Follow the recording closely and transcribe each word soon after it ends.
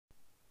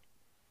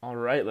All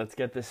right, let's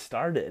get this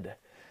started.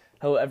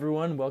 Hello,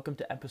 everyone. Welcome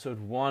to episode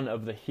 1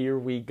 of the Here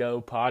We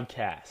Go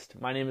podcast.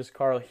 My name is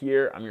Carl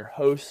here. I'm your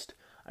host.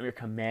 I'm your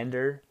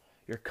commander,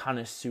 your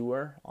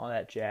connoisseur, all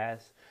that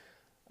jazz.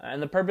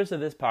 And the purpose of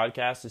this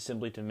podcast is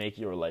simply to make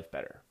your life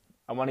better.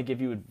 I want to give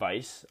you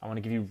advice. I want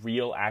to give you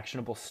real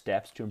actionable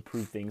steps to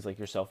improve things like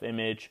your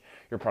self-image,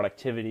 your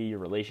productivity, your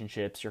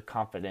relationships, your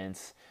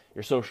confidence,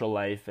 your social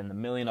life, and the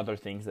million other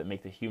things that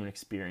make the human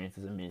experience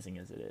as amazing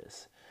as it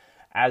is.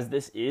 As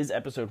this is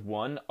episode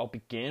 1, I'll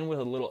begin with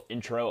a little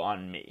intro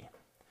on me.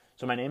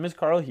 So my name is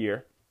Carl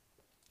here.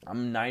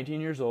 I'm 19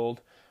 years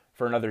old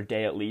for another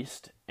day at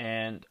least,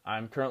 and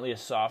I'm currently a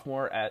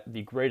sophomore at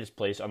the greatest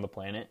place on the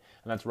planet,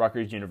 and that's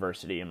Rutgers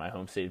University in my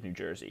home state of New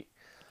Jersey.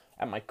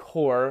 At my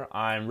core,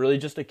 I'm really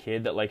just a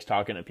kid that likes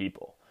talking to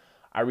people.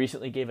 I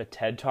recently gave a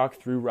TED Talk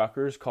through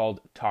Rutgers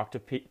called Talk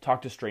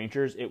to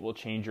Strangers, It Will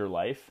Change Your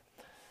Life.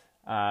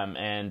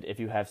 And if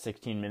you have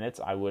 16 minutes,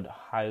 I would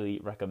highly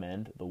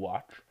recommend the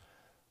watch.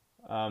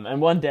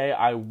 And one day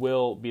I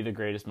will be the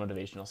greatest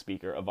motivational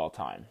speaker of all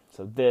time.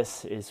 So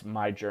this is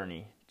my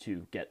journey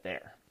to get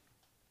there.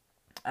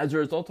 As a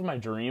result of my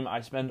dream, I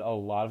spend a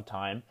lot of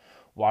time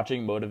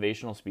watching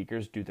motivational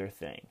speakers do their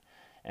thing.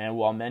 And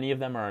while many of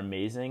them are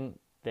amazing,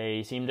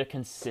 they seem to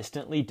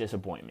consistently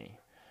disappoint me.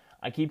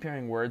 I keep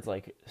hearing words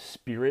like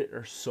spirit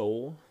or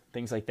soul,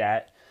 things like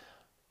that,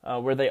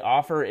 where they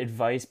offer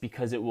advice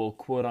because it will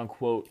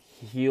quote-unquote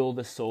heal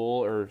the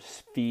soul or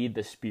feed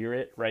the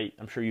spirit, right?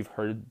 I'm sure you've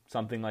heard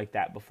something like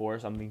that before,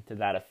 something to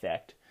that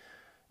effect.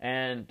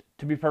 And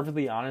to be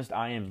perfectly honest,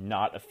 I am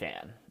not a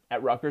fan.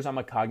 At Rutgers, I'm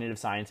a cognitive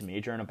science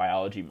major and a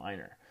biology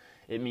minor.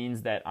 It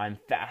means that I'm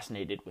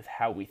fascinated with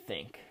how we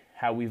think,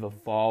 how we've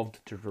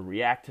evolved to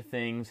react to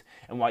things,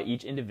 and why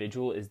each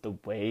individual is the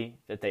way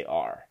that they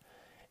are.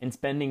 In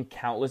spending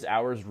countless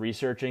hours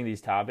researching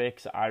these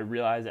topics, I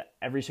realize that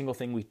every single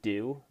thing we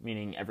do,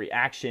 meaning every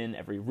action,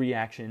 every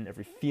reaction,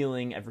 every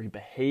feeling, every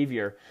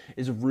behavior,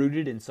 is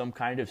rooted in some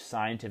kind of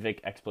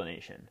scientific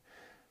explanation.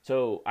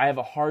 So I have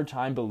a hard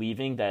time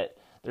believing that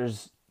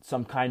there's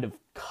some kind of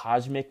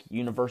cosmic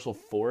universal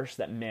force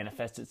that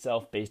manifests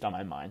itself based on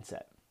my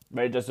mindset.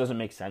 Right? It just doesn't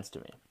make sense to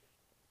me.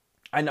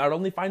 I not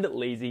only find it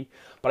lazy,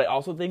 but I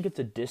also think it's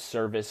a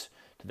disservice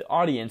to the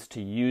audience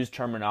to use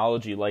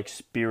terminology like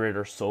spirit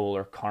or soul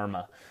or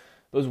karma.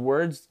 Those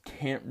words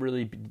can't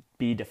really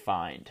be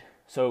defined.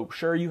 So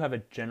sure, you have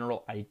a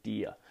general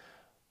idea,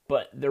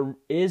 but there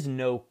is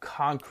no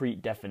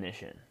concrete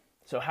definition.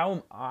 So how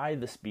am I,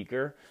 the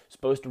speaker,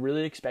 supposed to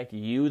really expect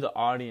you, the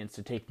audience,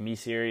 to take me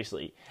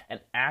seriously and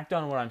act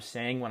on what I'm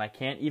saying when I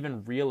can't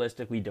even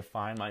realistically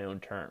define my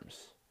own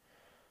terms?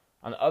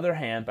 On the other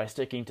hand, by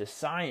sticking to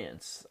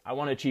science, I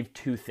want to achieve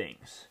two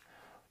things.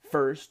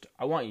 First,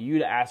 I want you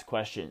to ask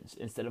questions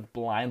instead of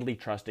blindly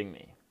trusting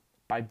me.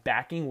 By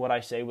backing what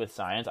I say with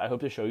science, I hope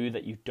to show you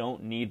that you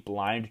don't need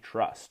blind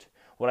trust.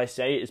 What I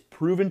say is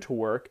proven to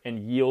work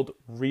and yield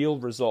real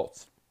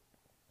results.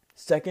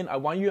 Second, I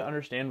want you to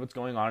understand what's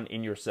going on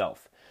in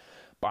yourself.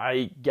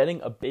 By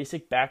getting a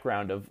basic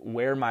background of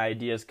where my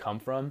ideas come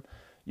from,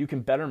 you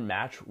can better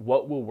match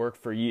what will work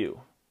for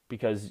you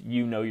because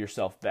you know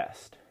yourself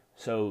best.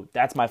 So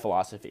that's my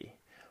philosophy.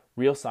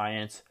 Real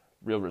science,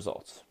 real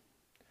results.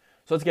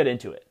 So let's get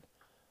into it.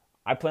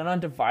 I plan on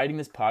dividing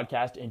this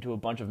podcast into a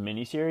bunch of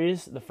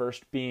mini-series, the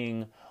first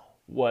being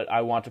what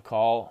I want to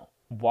call,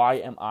 Why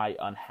Am I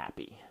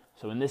Unhappy?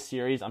 So in this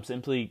series, I'm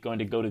simply going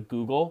to go to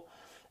Google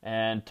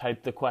and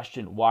type the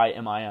question, why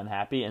am I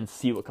unhappy, and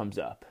see what comes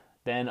up.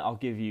 Then I'll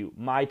give you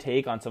my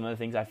take on some of the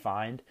things I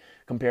find,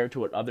 compare it to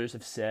what others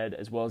have said,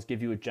 as well as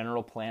give you a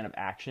general plan of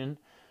action.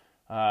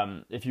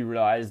 If you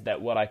realize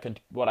that what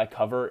I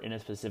cover in a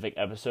specific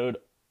episode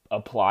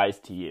applies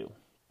to you.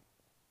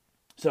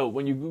 So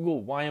when you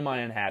Google why am I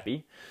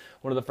unhappy,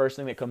 one of the first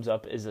thing that comes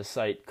up is a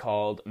site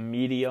called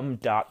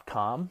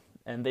medium.com,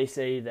 and they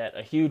say that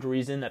a huge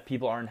reason that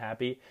people aren't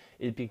happy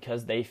is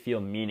because they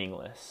feel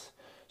meaningless.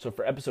 So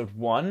for episode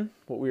 1,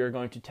 what we are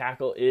going to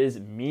tackle is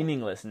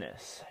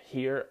meaninglessness.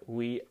 Here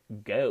we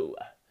go.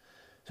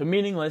 So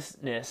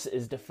meaninglessness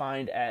is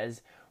defined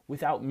as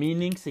without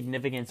meaning,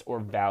 significance,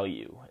 or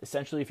value.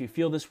 Essentially, if you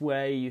feel this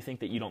way, you think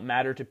that you don't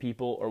matter to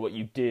people or what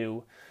you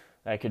do,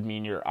 that could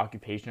mean your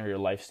occupation or your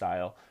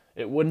lifestyle,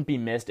 it wouldn't be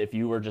missed if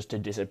you were just to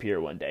disappear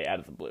one day out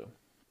of the blue.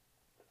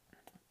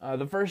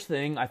 The first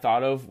thing I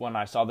thought of when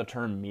I saw the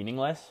term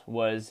meaningless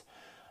was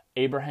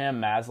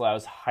Abraham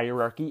Maslow's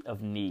hierarchy of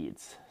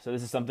needs. So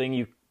this is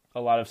something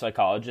a lot of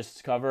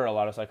psychologists cover. A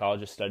lot of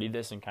psychologists study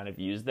this and kind of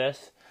use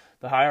this.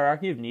 The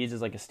hierarchy of needs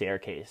is like a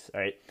staircase,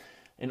 right?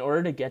 In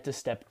order to get to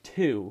step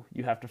 2,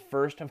 you have to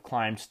first have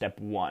climbed step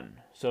 1.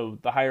 So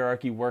the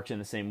hierarchy works in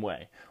the same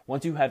way.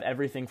 Once you have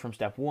everything from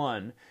step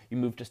 1, you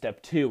move to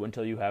step 2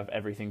 until you have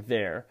everything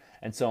there,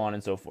 and so on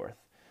and so forth.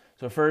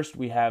 So first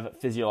we have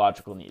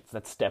physiological needs.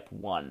 That's step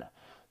 1.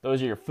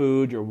 Those are your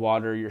food, your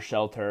water, your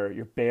shelter,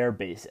 your bare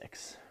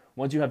basics.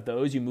 Once you have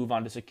those, you move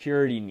on to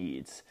security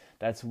needs.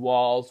 That's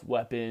walls,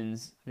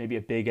 weapons, maybe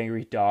a big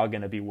angry dog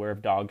and a beware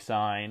of dog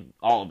sign,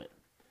 all of it.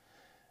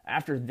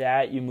 After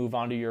that, you move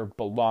on to your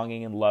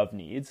belonging and love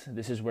needs.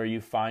 This is where you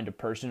find a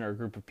person or a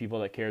group of people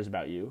that cares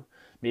about you,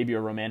 maybe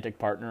a romantic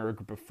partner or a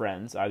group of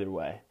friends, either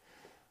way.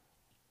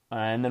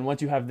 And then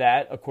once you have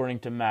that, according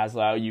to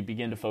Maslow, you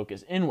begin to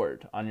focus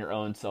inward on your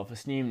own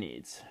self-esteem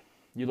needs.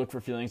 You look for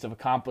feelings of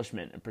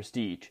accomplishment and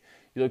prestige.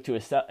 You look to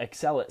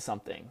excel at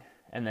something.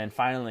 And then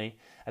finally,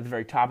 at the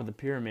very top of the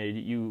pyramid,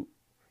 you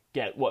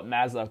get what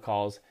Maslow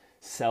calls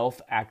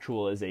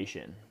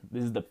self-actualization.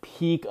 This is the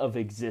peak of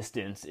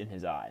existence in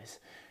his eyes.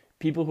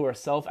 People who are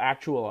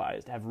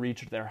self-actualized have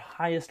reached their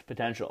highest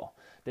potential.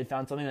 They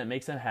found something that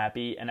makes them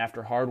happy, and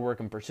after hard work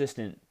and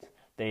persistence,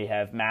 they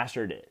have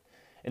mastered it.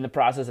 In the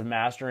process of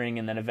mastering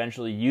and then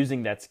eventually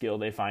using that skill,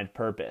 they find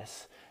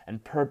purpose.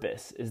 And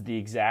purpose is the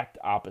exact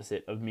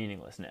opposite of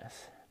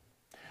meaninglessness.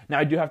 Now,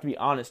 I do have to be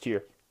honest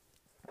here.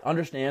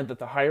 Understand that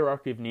the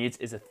hierarchy of needs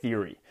is a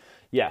theory.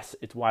 Yes,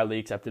 it's widely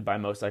accepted by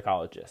most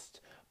psychologists.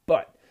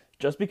 But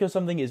just because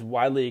something is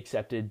widely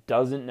accepted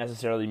doesn't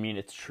necessarily mean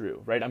it's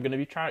true, right? I'm going to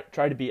be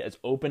try to be as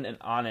open and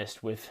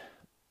honest with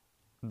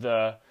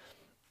the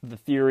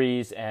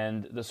theories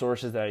and the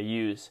sources that I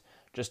use,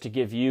 just to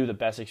give you the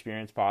best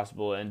experience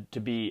possible and to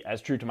be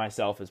as true to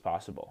myself as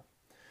possible.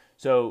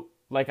 So,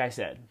 like I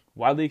said,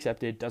 widely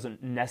accepted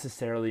doesn't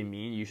necessarily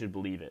mean you should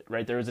believe it,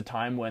 right? There was a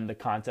time when the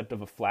concept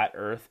of a flat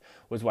earth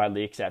was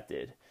widely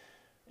accepted.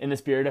 In the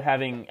spirit of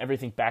having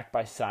everything backed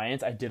by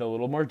science, I did a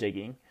little more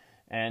digging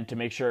and to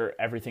make sure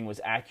everything was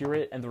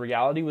accurate. And the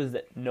reality was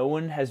that no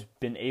one has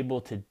been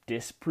able to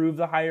disprove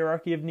the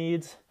hierarchy of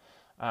needs.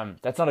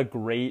 That's not a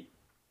great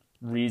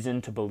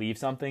reason to believe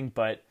something,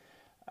 but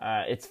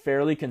it's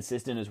fairly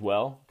consistent as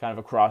well, kind of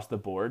across the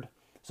board.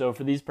 So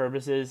for these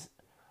purposes,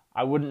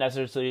 I wouldn't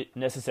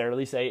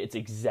necessarily say it's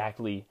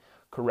exactly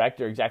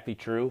correct or exactly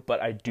true,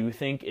 but I do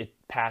think it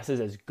passes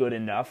as good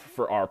enough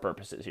for our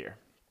purposes here.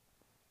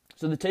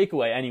 So the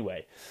takeaway,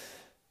 anyway,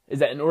 is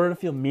that in order to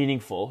feel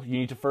meaningful, you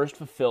need to first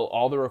fulfill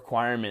all the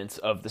requirements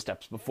of the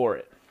steps before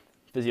it.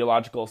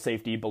 Physiological,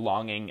 safety,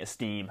 belonging,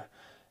 esteem.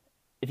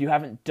 If you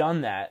haven't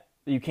done that,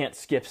 you can't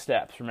skip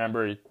steps.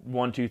 Remember,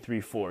 1, 2,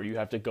 3, 4. You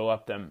have to go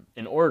up them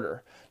in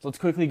order. So let's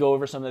quickly go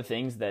over some of the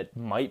things that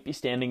might be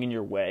standing in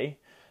your way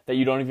that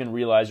you don't even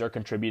realize are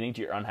contributing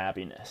to your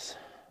unhappiness.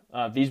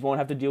 These won't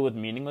have to deal with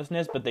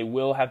meaninglessness, but they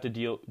will have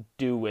to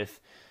do with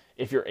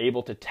if you're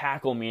able to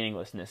tackle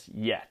meaninglessness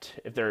yet.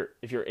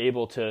 If you're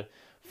able to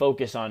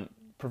focus on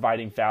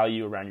providing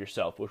value around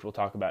yourself, which we'll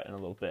talk about in a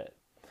little bit.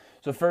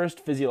 So first,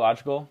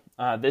 physiological.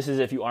 This is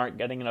if you aren't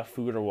getting enough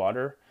food or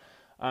water.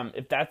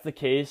 If that's the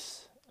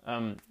case,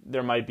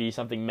 there might be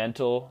something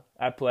mental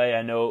at play.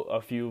 I know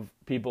a few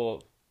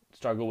people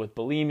struggle with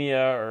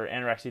bulimia or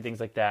anorexia, things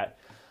like that.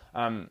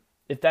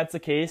 If that's the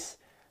case,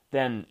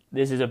 then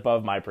this is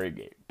above my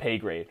pay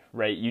grade,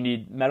 right? You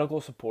need medical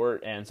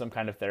support and some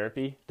kind of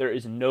therapy. There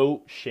is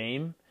no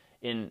shame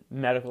in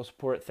medical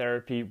support,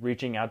 therapy,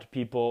 reaching out to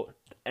people,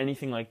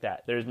 anything like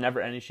that. There's never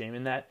any shame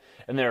in that.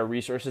 And there are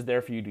resources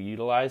there for you to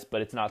utilize,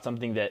 but it's not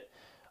something that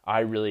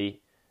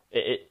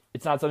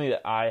it's not something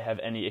that I have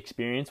any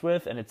experience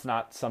with, and it's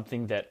not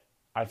something that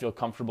I feel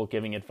comfortable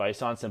giving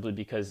advice on simply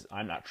because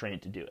I'm not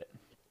trained to do it.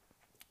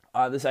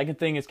 The second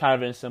thing is kind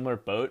of in a similar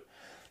boat.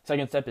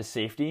 Second step is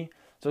safety.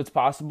 So it's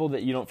possible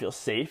that you don't feel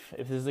safe.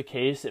 If this is the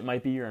case, it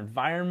might be your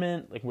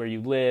environment, like where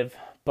you live,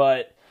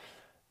 but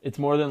it's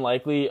more than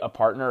likely a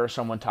partner or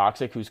someone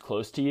toxic who's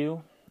close to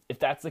you. If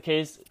that's the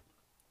case,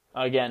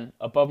 again,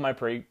 above my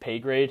pay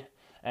grade,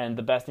 and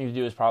the best thing to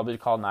do is probably to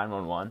call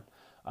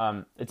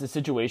 911. It's a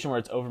situation where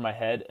it's over my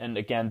head, and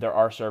again, there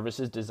are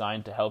services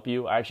designed to help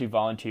you. I actually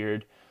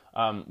volunteered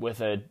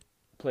with a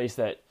place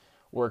that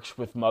works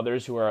with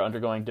mothers who are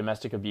undergoing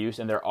domestic abuse,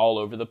 and they're all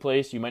over the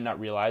place. You might not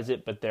realize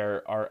it, but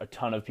there are a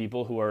ton of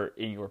people who are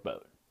in your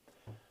boat.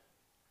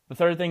 The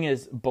third thing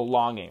is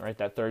belonging, right?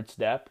 That third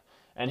step.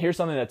 And here's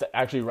something that's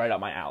actually right up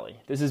my alley.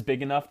 This is a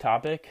big enough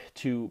topic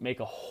to make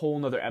a whole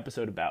nother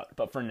episode about.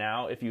 But for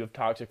now, if you have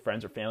toxic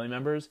friends or family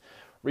members,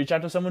 reach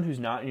out to someone who's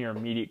not in your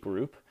immediate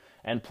group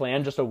and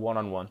plan just a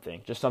one-on-one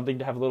thing. Just something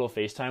to have a little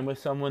FaceTime with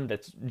someone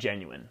that's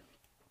genuine.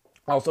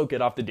 Also,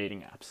 get off the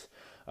dating apps.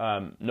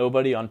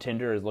 Nobody on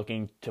Tinder is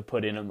looking to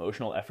put in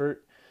emotional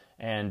effort.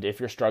 And if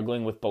you're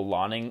struggling with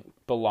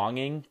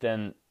belonging,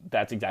 then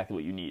that's exactly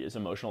what you need, is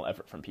emotional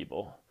effort from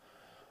people.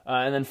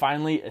 And then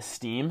finally,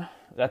 esteem.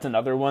 That's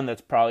another one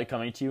that's probably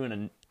coming to you in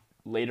a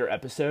later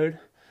episode.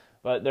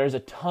 But there's a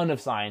ton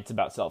of science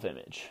about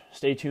self-image.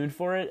 Stay tuned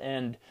for it,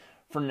 and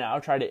for now,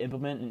 try to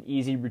implement an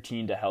easy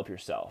routine to help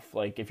yourself.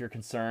 Like if you're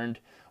concerned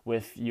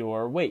with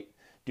your weight,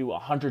 do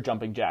 100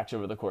 jumping jacks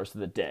over the course of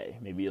the day,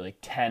 maybe like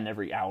 10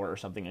 every hour or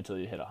something until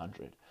you hit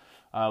 100.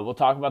 We'll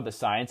talk about the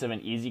science of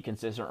an easy,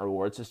 consistent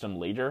reward system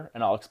later,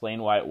 and I'll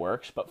explain why it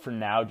works. But for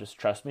now, just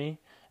trust me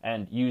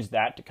and use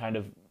that to kind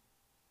of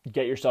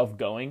get yourself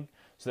going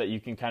so that you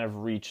can kind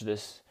of reach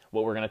this,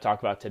 what we're going to talk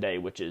about today,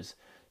 which is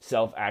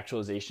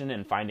self-actualization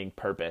and finding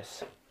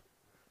purpose.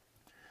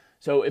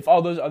 So if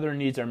all those other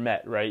needs are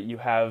met, right, you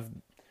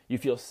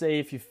feel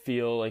safe, you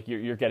feel like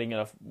you're getting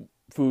enough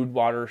food,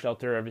 water,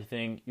 shelter,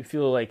 everything, you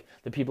feel like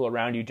the people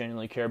around you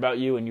genuinely care about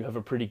you and you have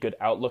a pretty good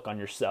outlook on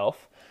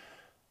yourself,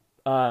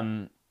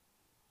 then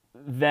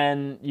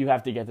you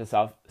have to get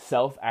to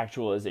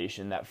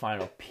self-actualization, that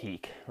final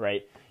peak,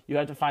 right? You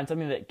have to find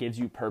something that gives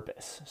you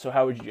purpose. So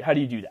how do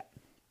you do that?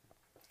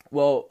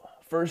 Well,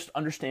 first,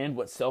 understand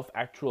what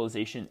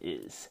self-actualization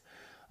is.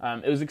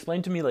 It was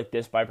explained to me like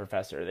this by a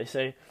professor. They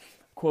say,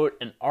 quote,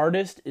 "An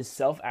artist is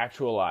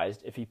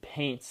self-actualized if he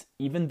paints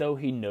even though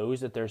he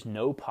knows that there's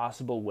no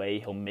possible way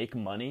he'll make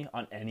money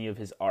on any of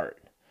his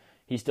art.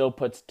 He still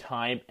puts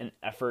time and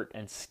effort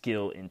and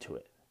skill into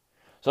it."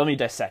 So let me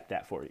dissect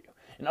that for you.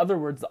 In other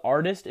words, the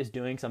artist is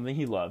doing something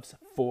he loves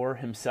for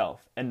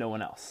himself and no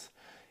one else.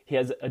 He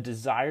has a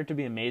desire to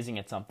be amazing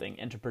at something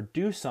and to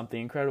produce something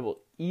incredible,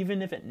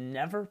 even if it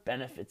never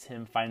benefits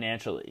him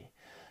financially.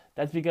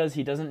 That's because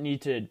he doesn't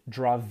need to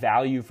draw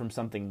value from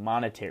something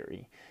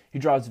monetary. He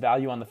draws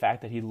value on the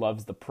fact that he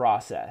loves the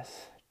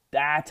process.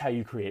 That's how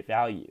you create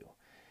value.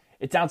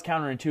 It sounds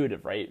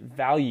counterintuitive, right?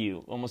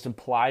 Value almost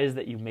implies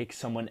that you make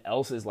someone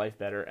else's life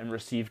better and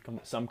receive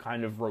some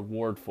kind of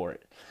reward for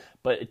it.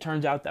 But it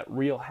turns out that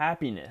real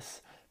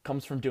happiness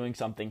comes from doing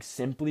something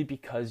simply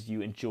because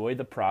you enjoy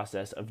the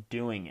process of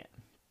doing it.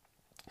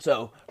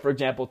 So, for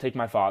example, take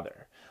my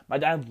father. My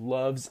dad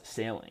loves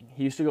sailing.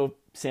 He used to go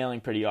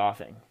sailing pretty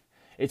often.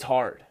 It's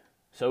hard.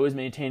 So is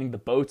maintaining the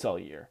boats all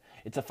year.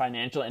 It's a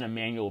financial and a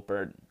manual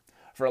burden.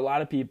 For a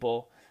lot of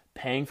people,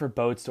 paying for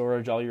boat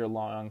storage all year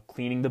long,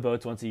 cleaning the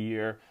boats once a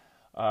year,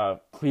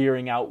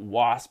 clearing out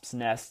wasps'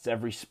 nests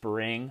every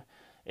spring,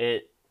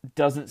 it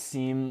doesn't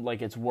seem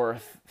like it's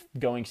worth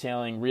going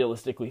sailing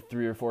realistically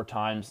 3 or 4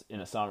 times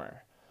in a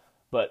summer.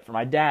 But for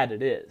my dad,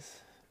 it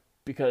is,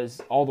 because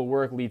all the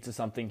work leads to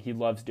something he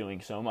loves doing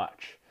so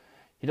much.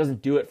 He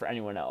doesn't do it for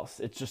anyone else.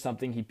 It's just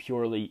something he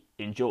purely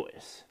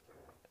enjoys.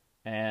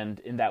 And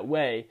in that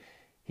way,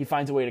 he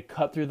finds a way to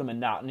cut through the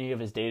monotony of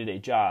his day-to-day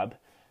job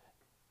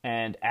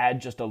and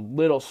add just a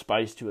little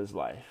spice to his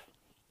life.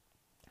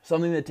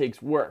 Something that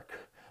takes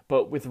work,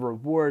 but with a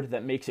reward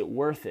that makes it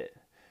worth it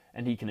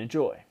and he can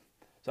enjoy.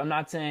 So I'm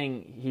not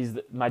saying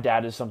my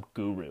dad is some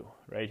guru,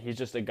 right? He's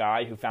just a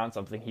guy who found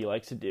something he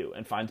likes to do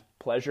and finds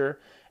pleasure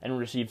and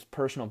receives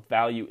personal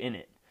value in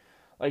it.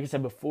 Like I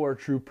said before,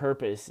 true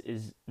purpose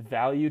is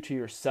value to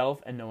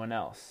yourself and no one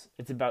else.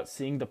 It's about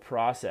seeing the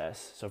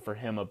process. So for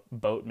him, a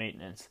boat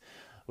maintenance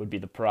would be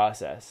the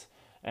process.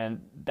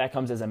 And that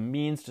comes as a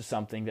means to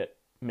something that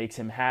makes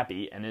him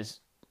happy and is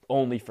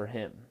only for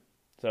him.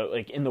 So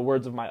like in the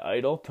words of my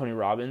idol, Tony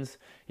Robbins,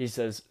 he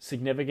says,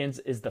 significance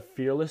is the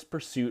fearless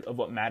pursuit of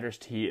what matters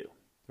to you,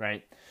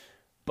 right?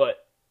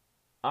 But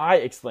I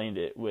explained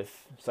it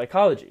with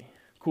psychology.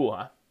 Cool,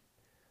 huh?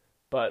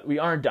 But we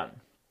aren't done.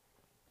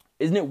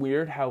 Isn't it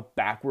weird how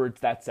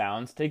backwards that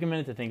sounds? Take a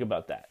minute to think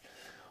about that.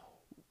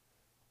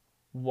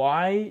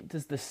 Why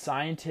does the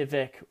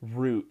scientific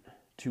route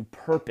to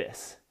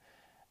purpose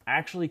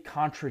actually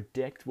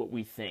contradict what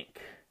we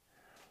think?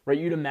 Right?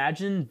 You'd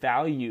imagine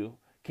value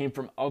came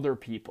from other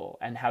people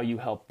and how you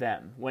help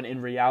them, when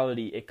in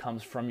reality it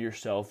comes from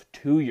yourself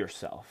to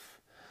yourself.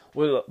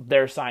 Well,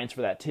 there's science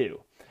for that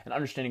too. And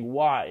understanding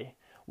why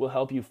will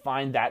help you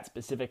find that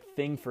specific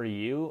thing for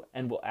you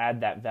and will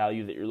add that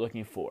value that you're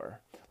looking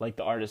for, like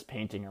the artist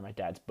painting or my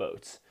dad's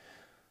boats.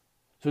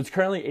 So it's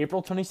currently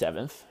April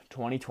 27th,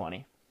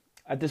 2020.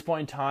 At this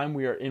point in time,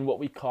 we are in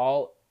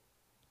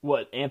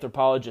what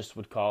anthropologists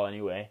would call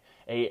anyway,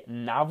 a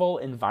novel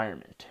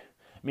environment,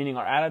 meaning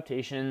our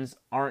adaptations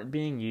aren't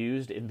being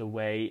used in the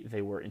way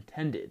they were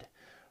intended.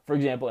 For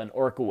example, an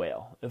orca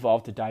whale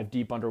evolved to dive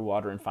deep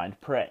underwater and find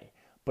prey,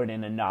 but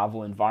in a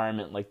novel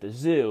environment like the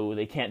zoo,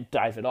 they can't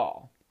dive at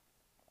all.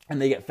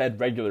 And they get fed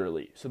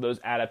regularly, so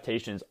those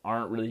adaptations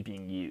aren't really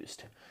being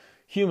used.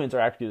 Humans are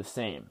actually the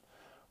same.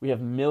 We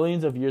have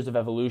millions of years of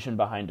evolution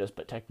behind us,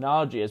 but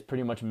technology has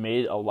pretty much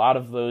made a lot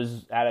of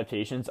those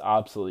adaptations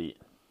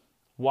obsolete.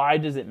 Why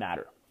does it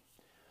matter?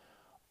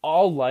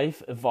 All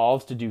life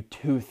evolves to do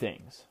 2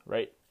 things,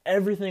 right?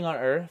 Everything on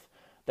Earth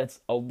that's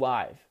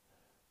alive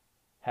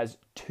has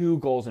 2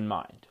 goals in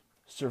mind.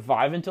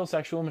 Survive until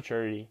sexual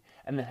maturity,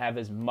 and then have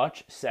as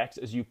much sex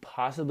as you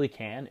possibly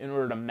can in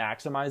order to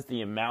maximize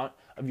the amount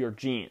of your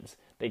genes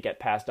that get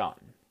passed on.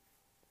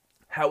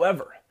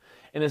 However,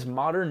 in this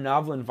modern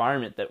novel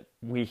environment that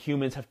we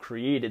humans have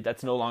created,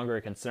 that's no longer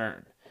a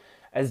concern.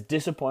 As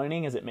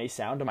disappointing as it may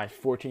sound to my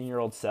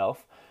 14-year-old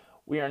self,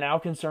 we are now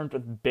concerned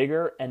with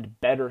bigger and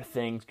better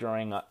things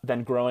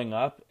than growing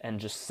up and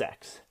just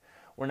sex.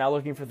 We're now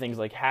looking for things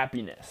like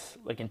happiness,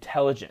 like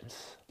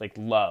intelligence, like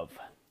love.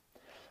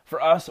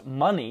 For us,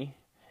 money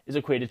is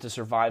equated to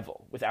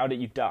survival. Without it,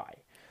 you die.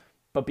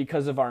 But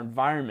because of our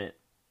environment,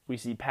 we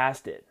see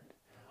past it.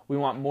 We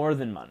want more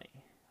than money.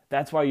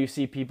 That's why you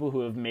see people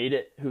who have made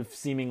it, who've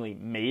seemingly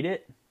made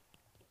it,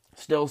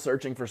 still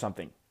searching for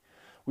something.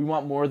 We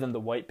want more than the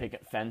white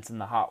picket fence and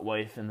the hot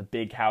wife and the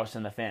big house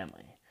and the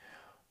family.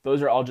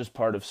 Those are all just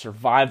part of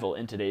survival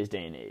in today's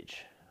day and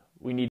age.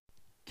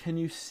 Can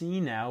you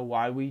see now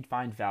why we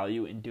find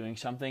value in doing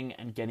something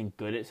and getting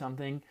good at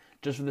something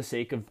just for the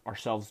sake of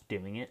ourselves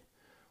doing it?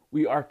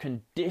 we are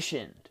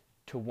conditioned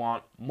to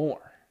want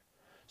more.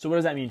 So what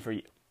does that mean for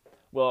you?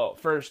 Well,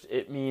 first,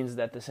 it means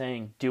that the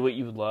saying, do what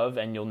you love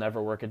and you'll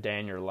never work a day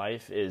in your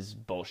life, is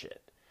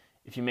bullshit.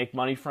 If you make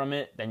money from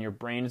it, then your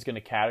brain is going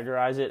to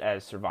categorize it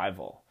as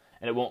survival,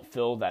 and it won't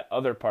fill that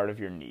other part of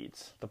your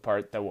needs, the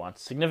part that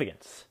wants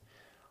significance.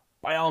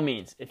 By all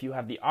means, if you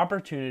have the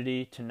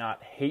opportunity to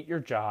not hate your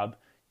job,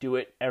 do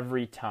it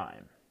every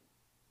time.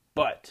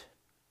 But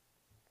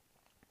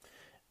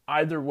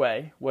either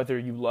way, whether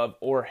you love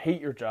or hate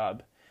your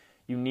job,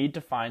 you need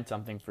to find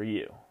something for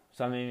you,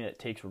 something that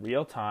takes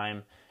real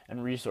time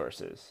and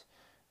resources.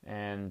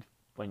 And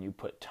when you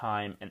put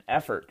time and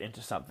effort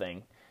into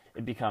something,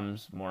 it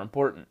becomes more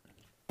important.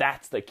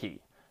 That's the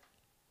key.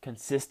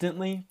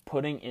 Consistently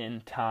putting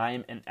in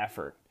time and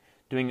effort.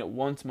 Doing it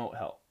once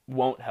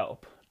won't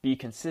help. Be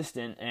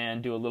consistent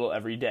and do a little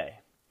every day,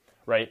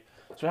 right?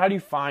 So how do you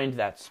find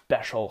that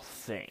special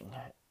thing?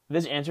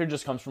 This answer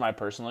just comes from my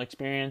personal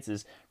experience,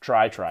 is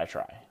try,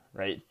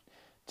 right?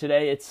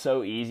 Today it's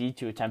so easy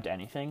to attempt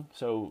anything.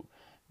 So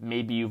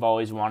maybe you've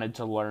always wanted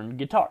to learn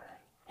guitar.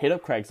 Hit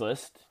up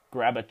Craigslist,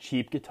 grab a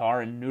cheap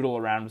guitar and noodle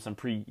around with some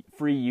free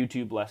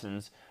YouTube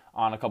lessons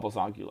on a couple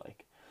songs you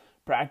like.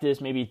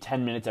 Practice maybe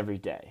 10 minutes every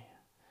day.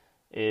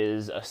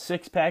 Is a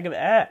 6-pack of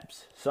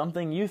abs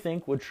something you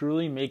think would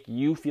truly make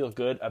you feel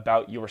good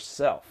about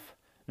yourself?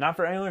 Not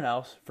for anyone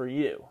else, for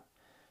you.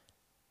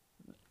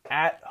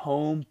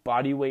 At-home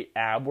bodyweight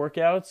ab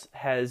workouts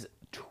has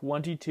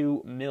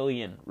 22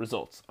 million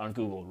results on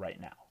Google right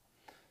now.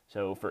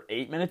 So for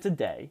 8 minutes a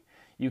day,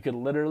 you could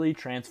literally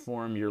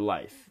transform your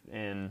life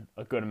in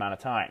a good amount of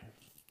time.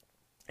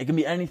 It can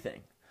be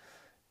anything.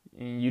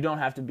 You don't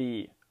have to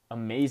be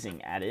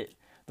amazing at it.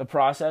 The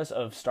process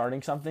of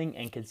starting something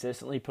and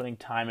consistently putting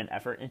time and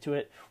effort into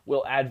it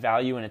will add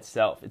value in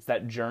itself. It's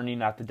that journey,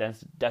 not the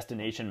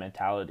destination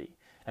mentality.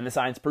 And the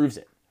science proves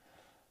it.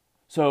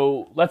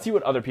 So let's see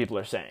what other people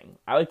are saying.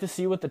 I like to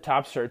see what the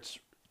top search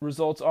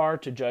results are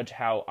to judge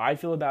how I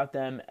feel about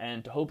them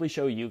and to hopefully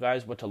show you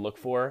guys what to look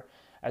for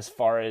as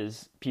far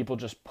as people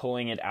just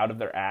pulling it out of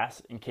their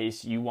ass in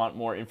case you want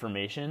more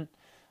information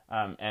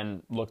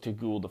and look to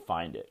Google to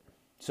find it.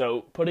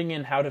 So putting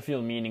in how to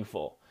feel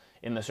meaningful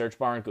in the search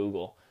bar in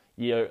Google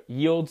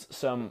yields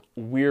some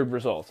weird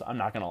results, I'm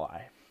not going to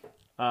lie.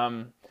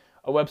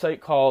 A website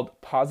called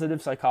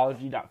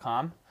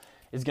positivepsychology.com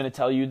is going to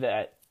tell you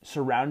that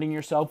surrounding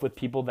yourself with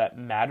people that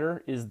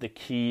matter is the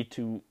key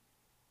to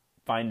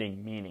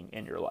finding meaning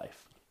in your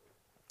life.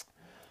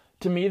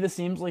 To me, this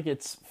seems like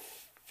it's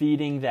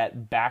feeding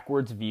that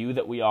backwards view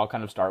that we all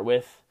kind of start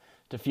with.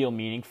 To feel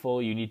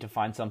meaningful, you need to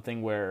find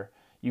something where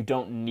you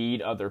don't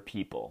need other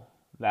people.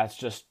 That's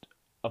just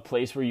a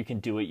place where you can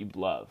do what you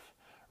love,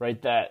 right?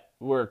 That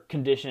we're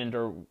conditioned,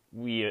 or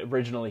we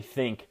originally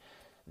think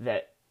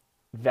that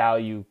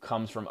value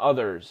comes from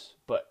others,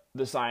 but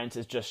the science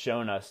has just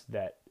shown us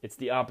that it's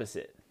the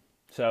opposite.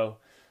 So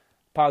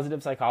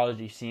positive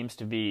psychology seems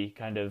to be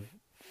kind of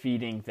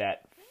feeding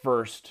that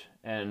first,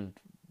 and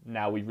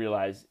now we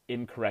realize,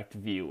 incorrect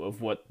view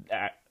of what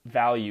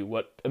value,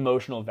 what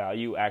emotional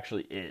value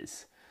actually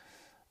is.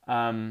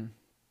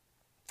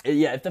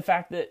 If the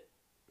fact that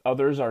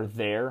others are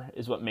there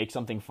is what makes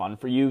something fun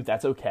for you,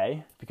 that's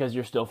okay, because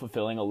you're still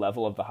fulfilling a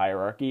level of the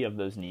hierarchy of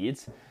those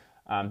needs,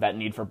 that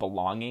need for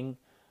belonging.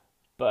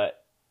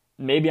 But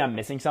maybe I'm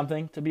missing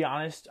something, to be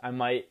honest. I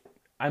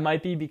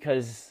might be,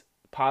 because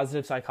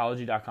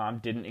positivepsychology.com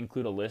didn't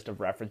include a list of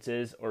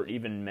references or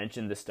even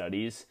mention the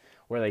studies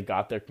where they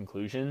got their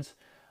conclusions.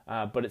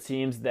 But it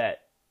seems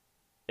that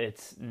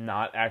it's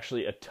not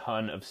actually a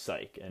ton of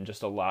psych and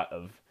just a lot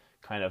of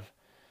kind of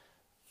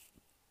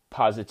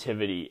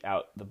positivity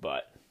out the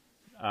butt.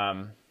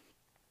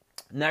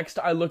 Next,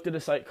 I looked at a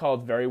site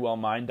called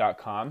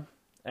verywellmind.com,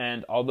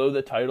 and although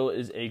the title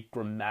is a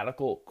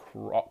grammatical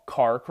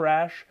car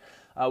crash,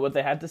 what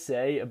they had to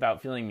say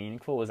about feeling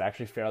meaningful was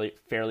actually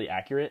fairly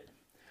accurate.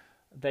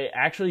 They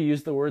actually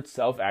used the word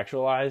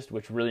self-actualized,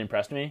 which really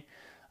impressed me.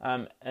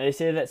 And they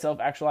say that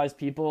self-actualized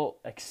people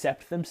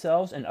accept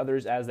themselves and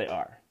others as they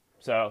are.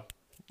 So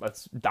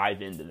let's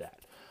dive into that.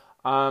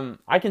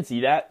 I can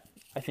see that.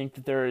 I think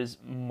that there is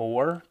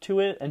more to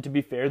it, and to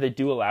be fair, they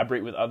do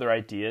elaborate with other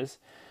ideas.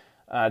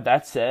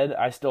 That said,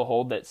 I still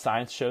hold that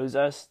science shows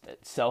us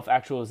that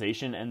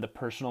self-actualization and the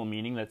personal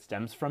meaning that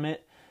stems from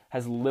it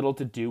has little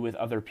to do with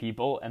other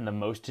people and the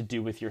most to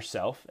do with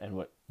yourself and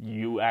what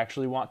you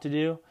actually want to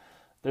do.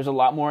 There's a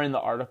lot more in the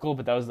article,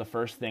 but that was the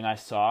first thing I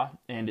saw,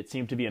 and it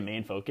seemed to be a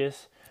main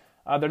focus.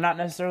 They're not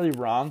necessarily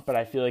wrong, but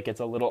I feel like it's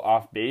a little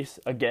off base.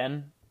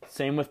 Again,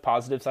 same with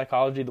positive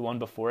psychology, the one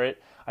before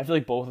it. I feel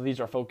like both of these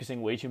are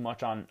focusing way too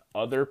much on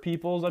other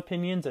people's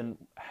opinions and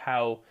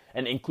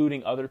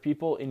including other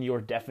people in your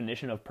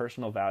definition of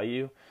personal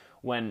value,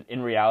 when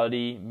in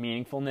reality,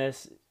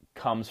 meaningfulness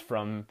comes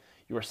from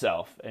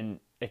yourself, and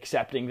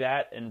accepting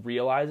that and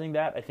realizing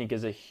that, I think,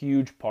 is a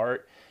huge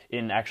part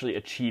in actually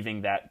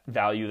achieving that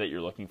value that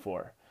you're looking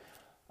for.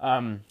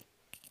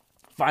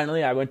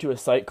 Finally, I went to a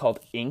site called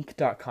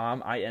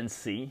inc.com,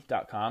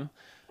 INC.com,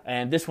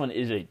 and this one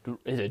is a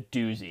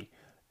doozy.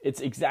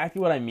 It's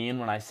exactly what I mean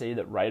when I say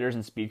that writers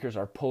and speakers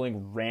are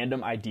pulling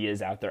random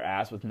ideas out their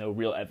ass with no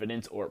real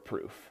evidence or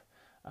proof,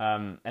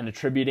 and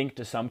attributing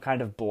to some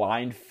kind of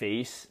blind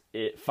faith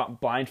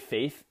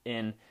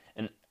in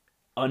an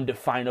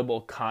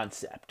undefinable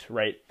concept,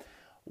 right?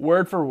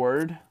 Word for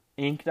word,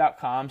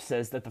 Inc.com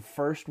says that the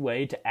first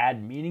way to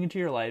add meaning to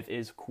your life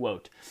is,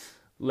 quote,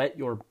 let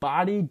your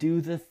body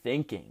do the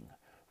thinking.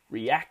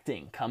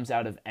 Reacting comes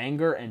out of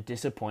anger and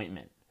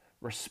disappointment.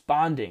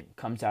 Responding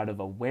comes out of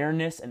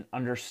awareness and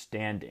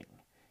understanding.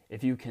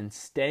 If you can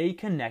stay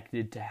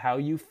connected to how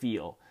you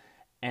feel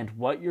and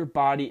what your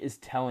body is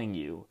telling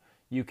you,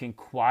 you can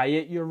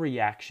quiet your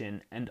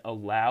reaction and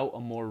allow a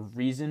more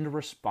reasoned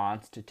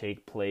response to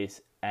take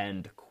place,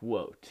 end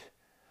quote.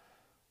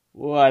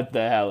 What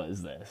the hell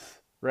is this?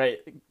 Right?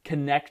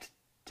 Connect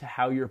to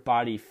how your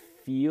body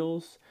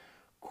feels,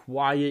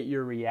 quiet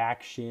your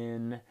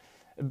reaction.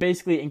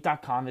 Basically,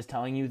 Inc.com is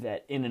telling you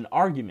that in an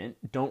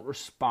argument, don't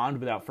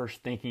respond without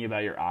first thinking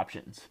about your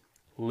options.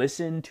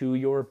 Listen to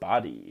your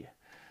body.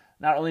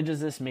 Not only does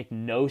this make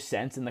no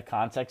sense in the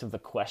context of the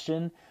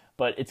question,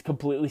 but it's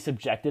completely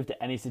subjective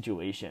to any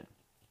situation.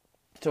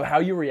 So how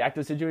you react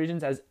to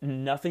situations has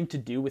nothing to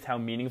do with how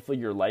meaningful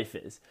your life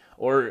is.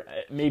 Or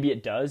maybe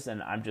it does,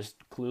 and I'm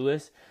just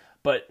clueless.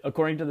 But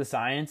according to the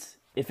science,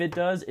 if it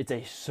does, it's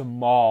a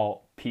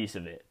small piece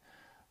of it.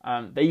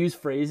 They use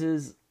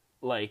phrases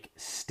like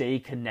stay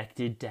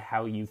connected to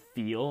how you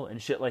feel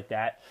and shit like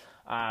that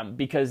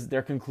because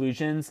their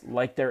conclusions,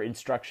 like their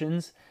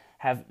instructions,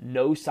 have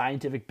no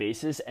scientific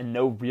basis and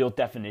no real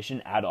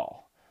definition at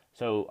all.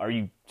 So are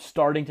you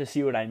starting to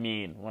see what I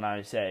mean when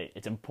I say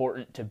it's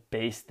important to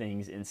base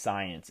things in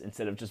science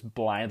instead of just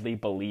blindly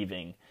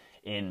believing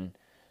in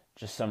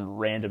just some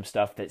random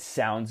stuff that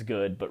sounds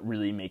good but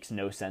really makes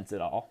no sense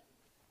at all?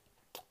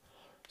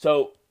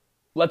 So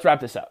let's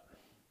wrap this up.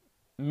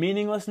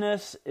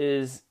 Meaninglessness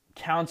is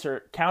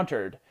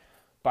countered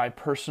by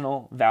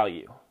personal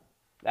value.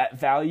 That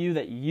value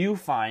that you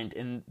find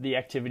in the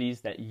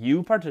activities that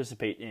you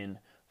participate in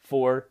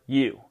for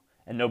you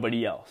and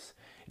nobody else.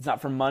 It's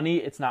not for money,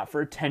 it's not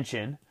for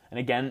attention, and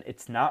again,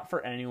 it's not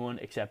for anyone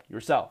except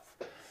yourself.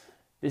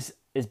 This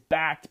is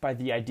backed by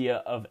the idea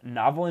of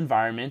novel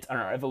environment and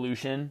our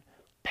evolution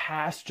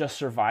past just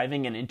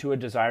surviving and into a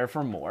desire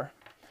for more.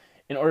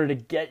 In order to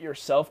get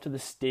yourself to the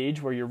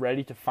stage where you're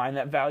ready to find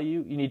that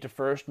value, you need to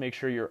first make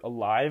sure you're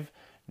alive,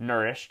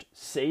 nourished,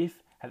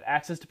 safe, have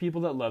access to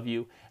people that love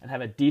you, and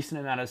have a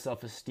decent amount of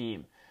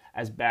self-esteem,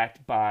 as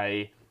backed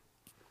by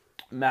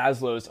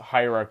Maslow's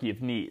hierarchy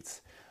of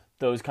needs.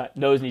 Those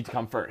need to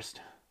come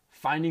first.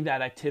 Finding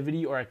that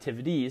activity or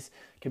activities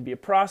can be a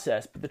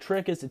process, but the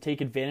trick is to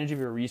take advantage of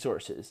your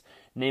resources,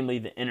 namely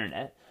the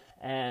internet,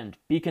 and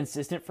be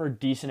consistent for a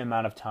decent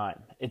amount of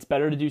time. It's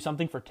better to do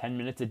something for 10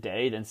 minutes a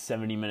day than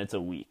 70 minutes a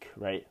week,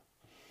 right?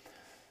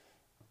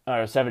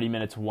 Or 70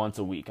 minutes once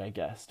a week, I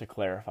guess, to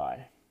clarify.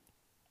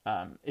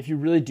 If you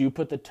really do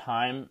put the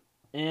time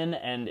in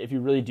and if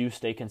you really do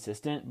stay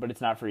consistent, but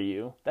it's not for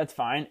you, that's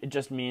fine. It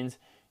just means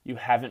you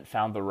haven't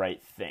found the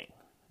right thing.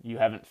 You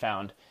haven't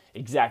found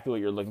exactly what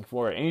you're looking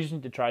for, and you just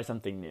need to try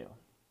something new.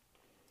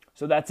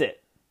 So that's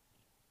it.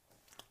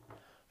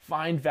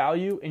 Find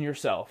value in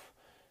yourself.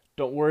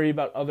 Don't worry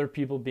about other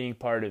people being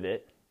part of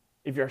it.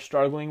 If you're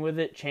struggling with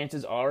it,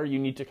 chances are you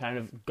need to kind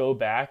of go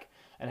back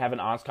and have an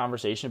honest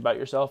conversation about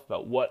yourself,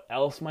 about what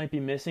else might be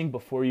missing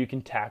before you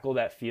can tackle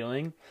that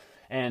feeling.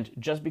 And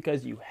just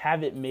because you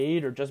have it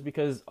made or just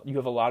because you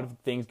have a lot of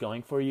things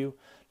going for you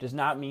does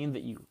not mean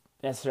that you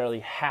necessarily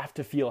have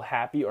to feel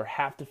happy or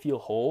have to feel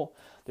whole.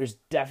 There's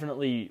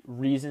definitely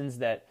reasons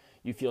that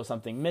you feel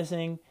something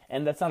missing,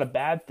 and that's not a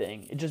bad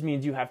thing. It just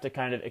means you have to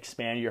kind of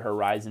expand your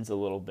horizons a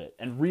little bit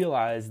and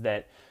realize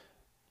that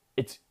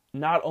it's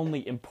not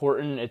only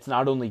important, it's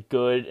not only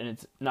good, and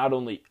it's not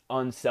only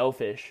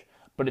unselfish,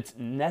 but it's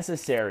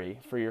necessary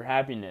for your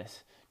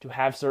happiness to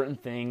have certain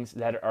things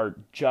that are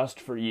just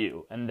for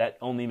you and that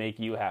only make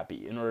you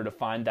happy in order to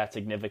find that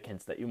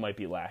significance that you might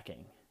be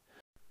lacking.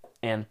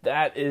 And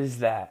that is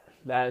that.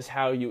 That is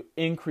how you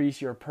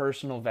increase your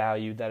personal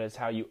value. That is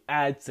how you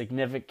add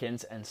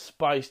significance and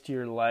spice to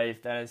your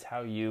life. That is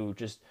how you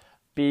just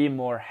be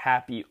more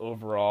happy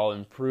overall,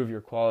 improve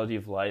your quality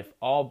of life,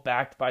 all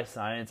backed by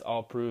science,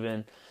 all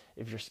proven.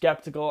 If you're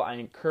skeptical, I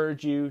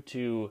encourage you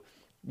to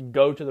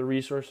go to the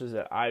resources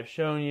that I've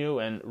shown you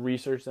and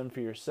research them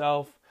for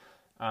yourself.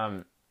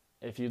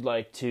 If you'd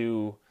like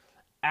to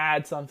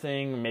add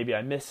something, maybe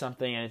I missed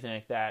something, anything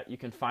like that, you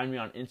can find me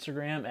on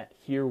Instagram at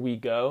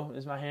HereWeGo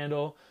is my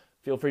handle.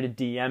 Feel free to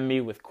DM me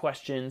with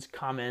questions,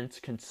 comments,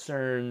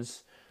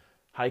 concerns,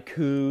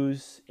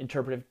 haikus,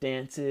 interpretive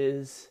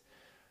dances,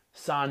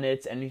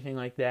 sonnets, anything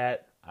like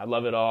that. I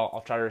love it all.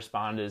 I'll try to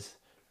respond as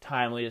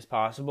timely as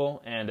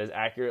possible and as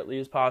accurately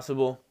as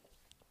possible.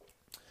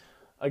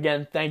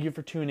 Again, thank you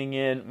for tuning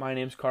in. My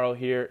name's Carl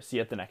here. See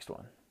you at the next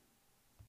one.